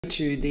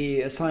To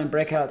the assign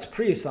breakouts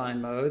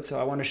pre-assigned mode. So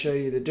I want to show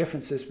you the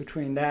differences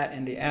between that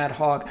and the ad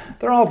hoc.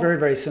 They're all very,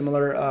 very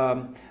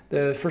similar.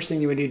 The first thing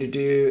you would need to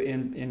do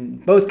in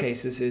both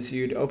cases is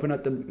you'd open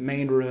up the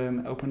main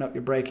room, open up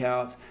your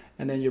breakouts,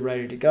 and then you're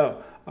ready to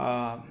go.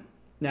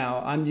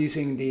 Now I'm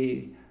using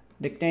the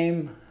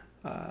nickname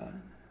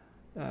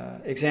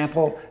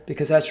example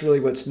because that's really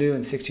what's new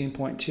in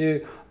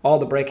 16.2. All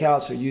the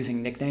breakouts are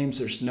using nicknames.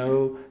 There's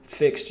no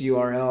fixed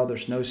URL.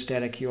 There's no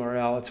static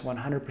URL. It's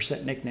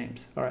 100%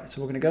 nicknames. All right,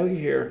 so we're going to go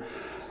here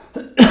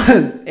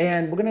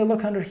and we're going to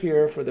look under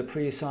here for the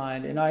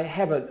pre-assigned, and I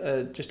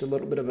have just a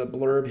little bit of a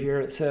blurb here.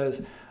 It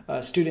says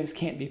students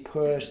can't be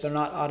pushed. They're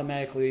not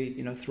automatically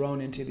thrown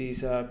into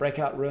these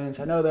breakout rooms.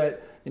 I know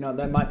that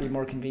that might be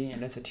more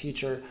convenient as a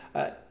teacher.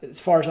 As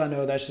far as I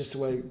know, that's just the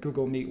way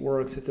Google Meet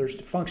works. If there's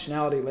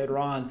functionality later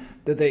on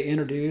that they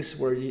introduce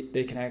where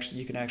you can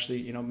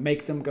actually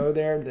make them go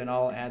there, then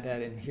I'll add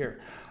that in here.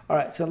 All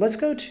right, so let's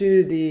go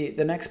to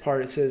the next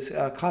part. It says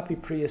copy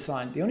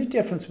pre-assigned. The only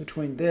difference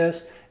between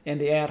this and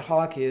the ad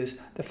hoc is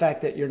the fact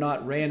that you're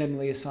not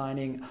randomly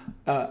assigning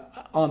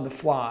on the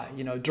fly,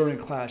 during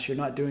class. You're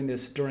not doing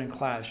this during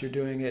class. You're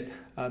doing it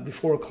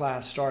before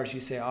class starts.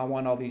 You say, I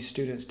want all these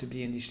students to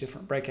be in these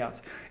different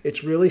breakouts.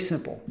 It's really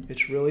simple.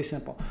 It's really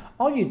simple.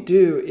 All you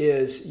do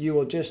is you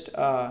will just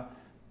have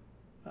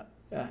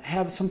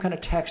some kind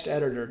of text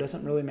editor. It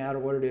doesn't really matter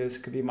what it is.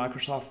 It could be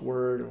Microsoft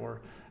Word or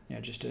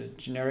just a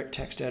generic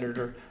text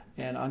editor.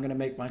 And I'm going to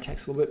make my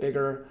text a little bit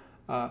bigger.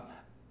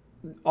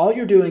 All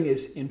you're doing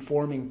is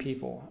informing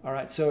people. All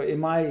right. So in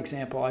my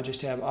example, I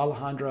just have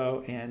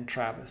Alejandro and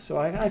Travis. So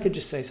I could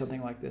just say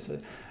something like this.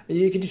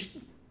 You could just.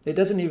 It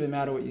doesn't even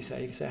matter what you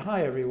say. You can say,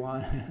 hi,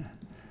 everyone.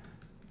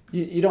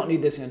 You don't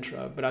need this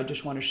intro, but I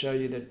just want to show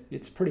you that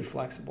it's pretty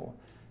flexible.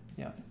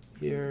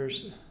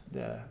 Here's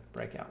the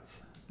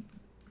breakouts.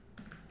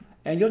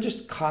 And you'll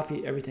just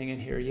copy everything in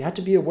here. You have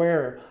to be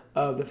aware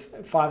of the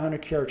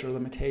 500 character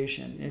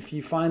limitation. If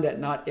you find that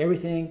not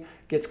everything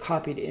gets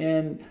copied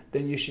in,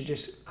 then you should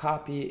just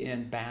copy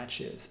in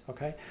batches,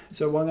 okay?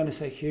 So what I'm going to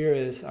say here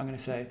is I'm going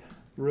to say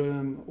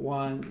room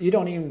 1. You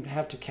don't even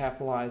have to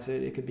capitalize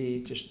it. It could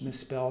be just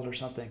misspelled or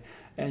something.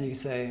 And you can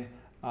say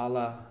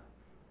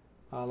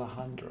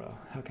Alejandro,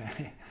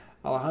 okay?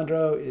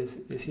 Alejandro is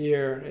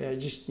here,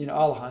 just,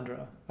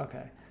 Alejandro,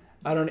 okay.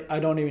 I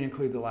don't even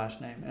include the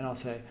last name, and I'll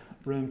say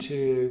room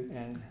 2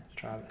 and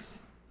Travis.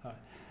 All right.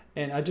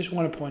 And I just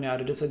want to point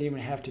out it doesn't even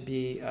have to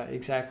be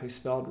exactly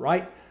spelled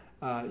right.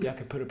 I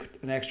could put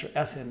an extra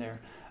S in there.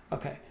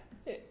 Okay.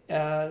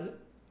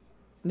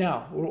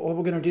 Now, what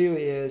we're going to do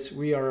is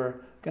we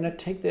are going to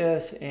take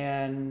this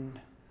and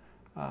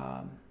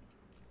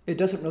it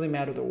doesn't really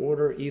matter the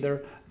order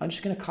either. I'm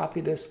just going to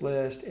copy this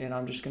list and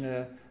I'm just going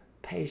to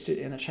paste it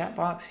in the chat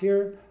box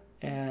here.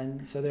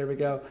 And so there we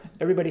go.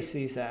 Everybody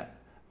sees that.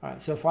 All right,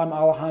 so if I'm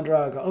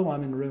Alejandro, I go, oh,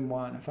 I'm in room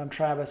 1. If I'm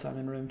Travis, I'm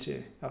in room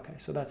 2. Okay,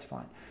 so that's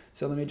fine.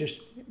 So let me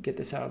just get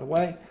this out of the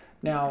way.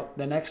 Now,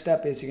 the next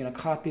step is you're going to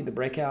copy the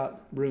breakout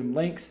room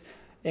links.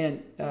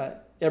 And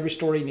every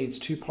story needs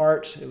 2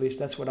 parts. At least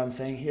that's what I'm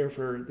saying here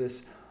for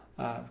this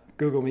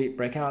Google Meet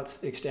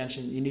Breakouts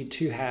extension. You need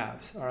 2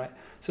 halves, all right?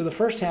 So the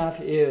first half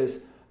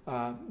is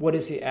what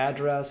is the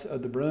address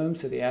of the room?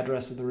 So the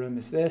address of the room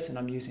is this, and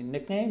I'm using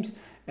nicknames.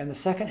 And the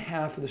second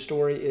half of the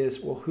story is,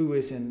 well, who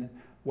is in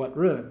what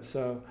room?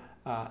 So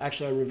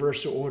actually I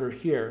reverse the order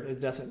here. It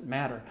doesn't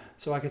matter.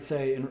 So I could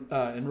say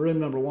in room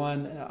number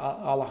 1,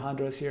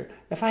 Alejandro's here.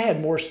 If I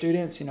had more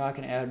students, I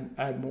can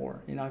add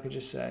more. I could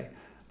just say,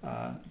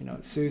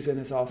 Susan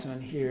is also in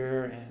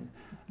here,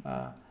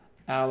 and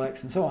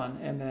Alex, and so on.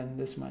 And then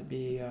this might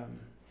be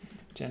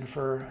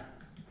Jennifer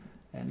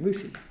and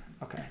Lucy.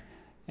 Okay.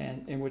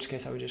 And in which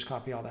case I would just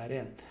copy all that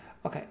in.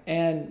 Okay.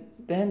 And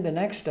then the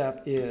next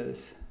step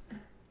is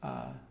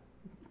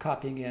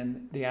copying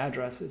in the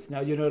addresses. Now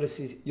you'll notice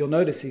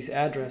these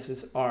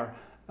addresses are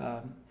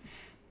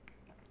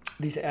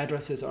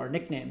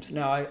nicknames.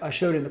 Now I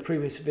showed in the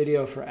previous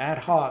video for ad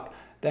hoc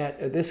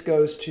that this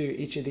goes to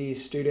each of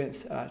these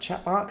students'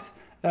 chat box,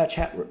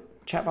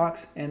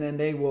 and then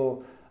they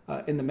will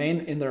in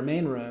their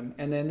main room,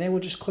 and then they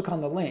will just click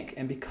on the link.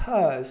 And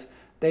because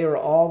they are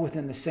all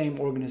within the same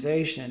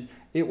organization,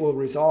 it will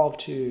resolve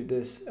to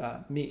this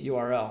meet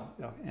URL,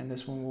 and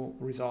this one will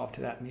resolve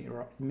to that meet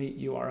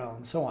URL,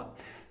 and so on.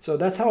 So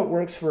that's how it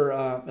works for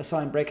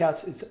assigned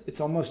breakouts.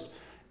 It's almost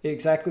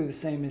exactly the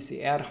same as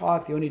the ad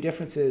hoc. The only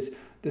difference is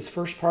this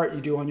first part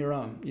you do on your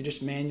own. You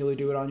just manually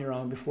do it on your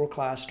own before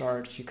class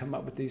starts. You come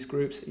up with these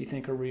groups that you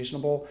think are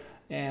reasonable,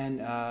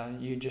 and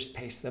you just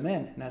paste them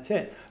in, and that's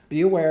it.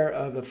 Be aware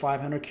of the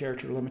 500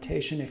 character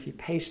limitation. If you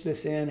paste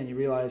this in and you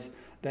realize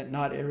that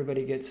not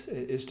everybody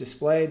is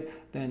displayed,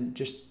 then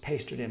just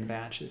paste it in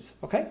batches.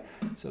 Okay,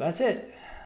 so that's it.